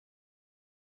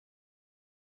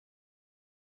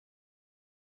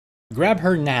Grab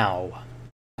her now,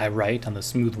 I write on the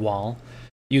smooth wall,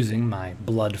 using my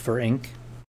blood for ink.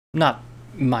 Not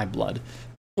my blood.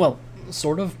 Well,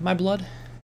 sort of my blood.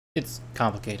 It's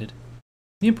complicated.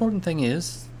 The important thing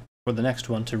is for the next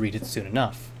one to read it soon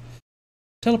enough.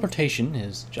 Teleportation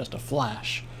is just a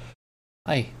flash,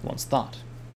 I once thought.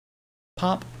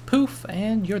 Pop, poof,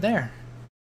 and you're there.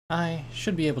 I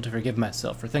should be able to forgive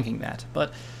myself for thinking that,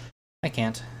 but I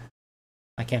can't.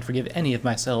 I can't forgive any of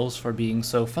myself for being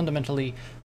so fundamentally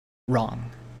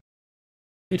wrong.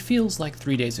 It feels like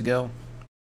 3 days ago,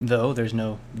 though there's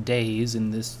no days in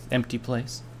this empty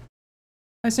place.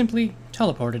 I simply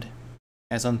teleported,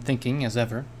 as unthinking as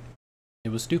ever. It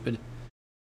was stupid.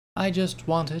 I just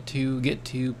wanted to get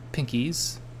to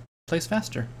Pinky's place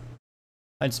faster.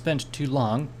 I'd spent too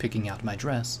long picking out my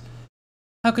dress.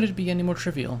 How could it be any more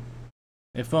trivial?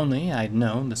 If only I'd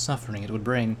known the suffering it would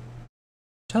bring.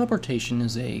 Teleportation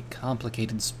is a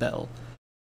complicated spell.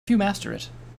 Few master it.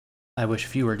 I wish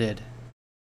fewer did.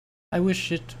 I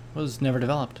wish it was never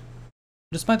developed.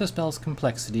 Despite the spell's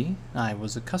complexity, I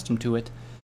was accustomed to it.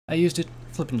 I used it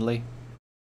flippantly.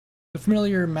 The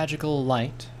familiar magical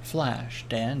light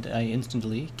flashed, and I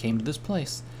instantly came to this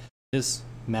place. This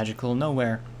magical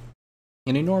nowhere.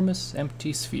 An enormous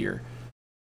empty sphere.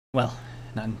 Well,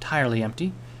 not entirely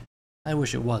empty. I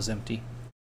wish it was empty.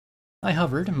 I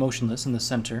hovered, motionless in the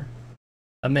center,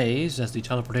 amazed as the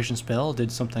teleportation spell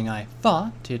did something I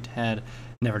thought it had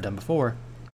never done before.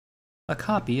 A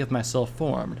copy of myself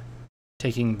formed,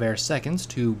 taking bare seconds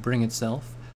to bring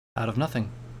itself out of nothing.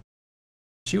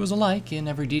 She was alike in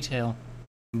every detail,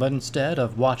 but instead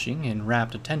of watching in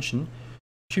rapt attention,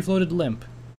 she floated limp,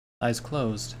 eyes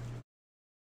closed.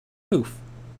 Poof!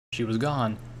 She was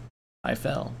gone. I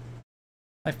fell.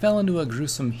 I fell into a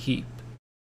gruesome heap.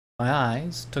 My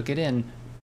eyes took it in.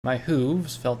 My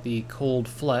hooves felt the cold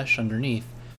flesh underneath.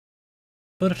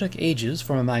 But it took ages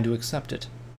for my mind to accept it.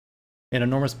 An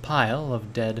enormous pile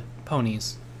of dead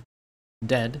ponies.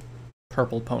 Dead,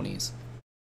 purple ponies.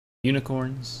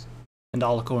 Unicorns and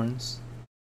alicorns.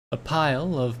 A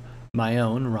pile of my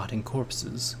own rotting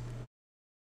corpses.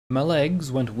 My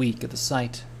legs went weak at the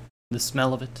sight, the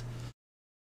smell of it.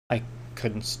 I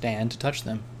couldn't stand to touch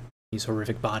them, these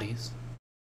horrific bodies.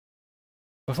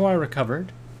 Before I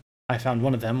recovered, I found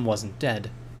one of them wasn't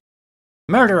dead.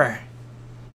 "Murderer!"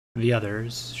 the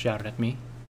others shouted at me.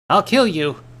 "I'll kill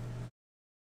you!"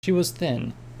 She was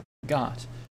thin, gaunt,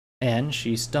 and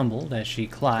she stumbled as she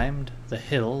climbed the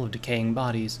hill of decaying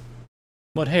bodies.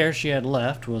 What hair she had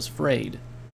left was frayed,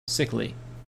 sickly.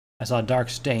 I saw dark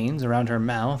stains around her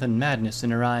mouth and madness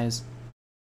in her eyes.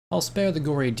 I'll spare the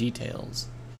gory details.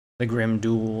 The grim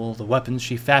duel, the weapons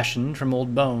she fashioned from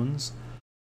old bones.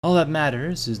 All that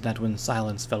matters is that when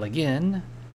silence fell again,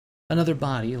 another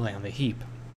body lay on the heap.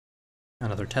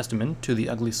 Another testament to the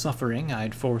ugly suffering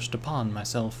I'd forced upon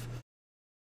myself.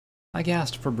 I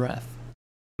gasped for breath,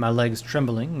 my legs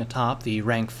trembling atop the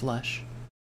rank flesh,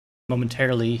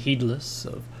 momentarily heedless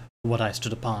of what I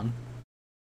stood upon.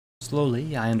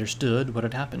 Slowly I understood what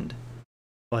had happened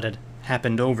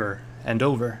over and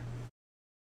over.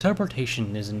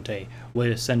 Teleportation isn't a way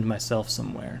to send myself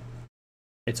somewhere.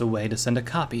 It's a way to send a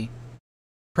copy,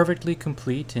 perfectly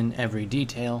complete in every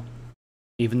detail,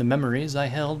 even the memories I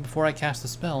held before I cast the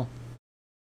spell.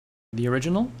 The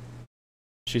original?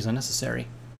 She's unnecessary.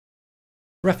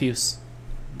 Refuse.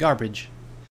 Garbage.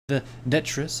 The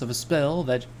detritus of a spell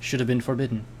that should have been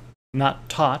forbidden, not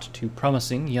taught to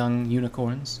promising young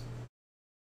unicorns.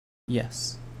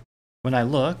 Yes. When I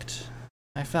looked,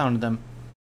 I found them.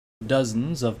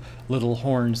 Dozens of little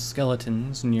horned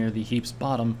skeletons near the heap's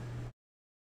bottom,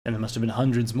 and there must have been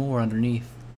hundreds more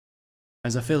underneath.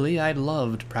 As a filly, I'd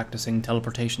loved practicing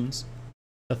teleportations.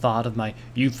 The thought of my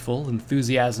youthful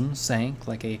enthusiasm sank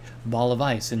like a ball of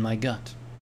ice in my gut.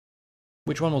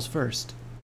 Which one was first?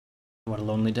 What a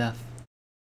lonely death.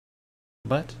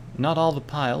 But not all the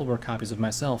pile were copies of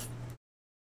myself.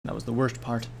 That was the worst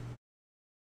part.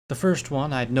 The first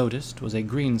one I'd noticed was a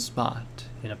green spot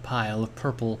in a pile of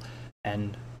purple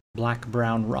and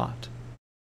black-brown rot.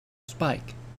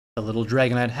 Spike, the little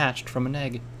dragon I'd hatched from an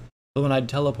egg, the one I'd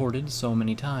teleported so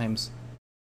many times.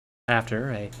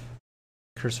 After a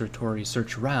cursory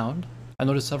search around, I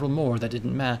noticed several more that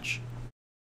didn't match.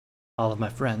 All of my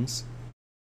friends.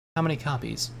 How many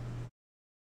copies?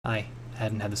 I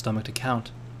hadn't had the stomach to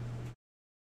count.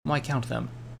 Why count them?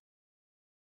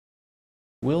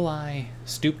 Will I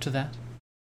stoop to that?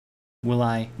 Will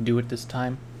I do it this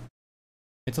time?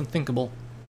 It's unthinkable.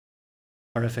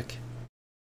 Horrific.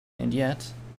 And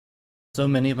yet, so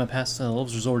many of my past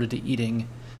selves resorted to eating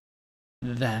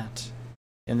that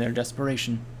in their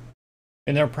desperation.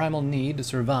 in their primal need to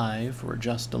survive for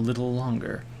just a little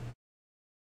longer.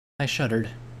 I shuddered.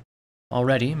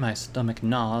 Already my stomach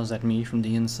gnaws at me from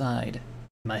the inside.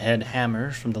 My head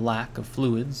hammers from the lack of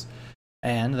fluids,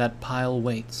 and that pile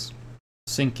waits,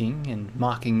 sinking and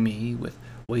mocking me with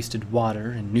wasted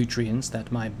water and nutrients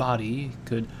that my body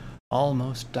could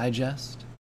almost digest.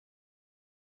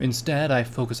 Instead, I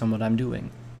focus on what I'm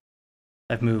doing.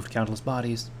 I've moved countless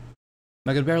bodies.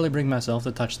 I could barely bring myself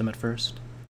to touch them at first,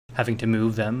 having to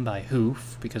move them by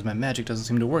hoof because my magic doesn't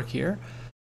seem to work here,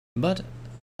 but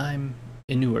I'm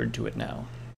inured to it now.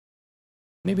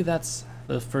 Maybe that's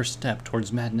the first step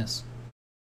towards madness.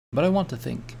 But I want to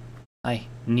think, I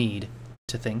need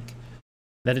to think,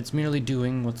 that it's merely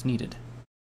doing what's needed.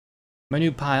 My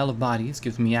new pile of bodies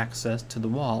gives me access to the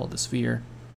wall of the sphere,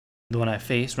 the one I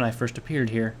faced when I first appeared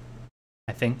here,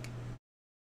 I think.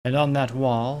 And on that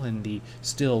wall, in the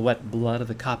still wet blood of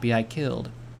the copy I killed,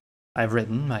 I've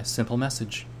written my simple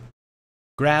message.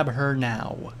 Grab her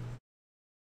now.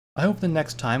 I hope the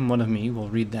next time one of me will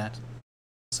read that,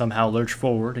 somehow lurch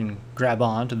forward and grab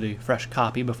on to the fresh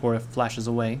copy before it flashes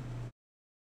away.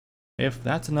 If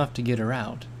that's enough to get her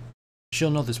out,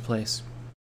 she'll know this place.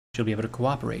 She'll be able to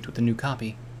cooperate with the new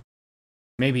copy.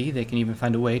 Maybe they can even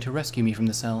find a way to rescue me from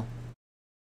the cell.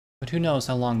 But who knows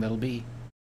how long that'll be.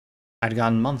 I'd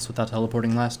gone months without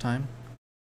teleporting last time,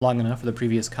 long enough for the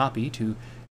previous copy to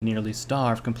nearly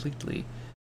starve completely,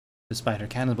 despite her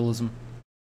cannibalism.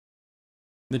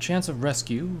 The chance of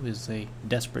rescue is a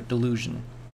desperate delusion.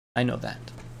 I know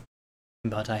that.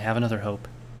 But I have another hope.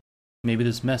 Maybe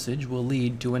this message will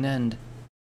lead to an end.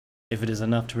 If it is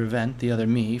enough to prevent the other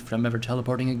me from ever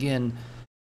teleporting again,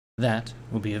 that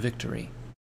will be a victory.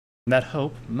 That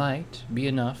hope might be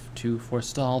enough to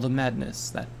forestall the madness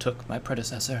that took my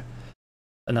predecessor.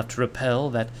 Enough to repel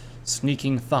that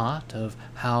sneaking thought of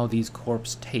how these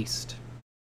corpses taste.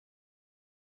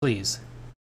 Please,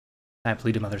 I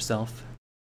plead to Mother Self.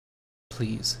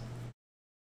 Please,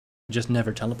 just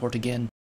never teleport again.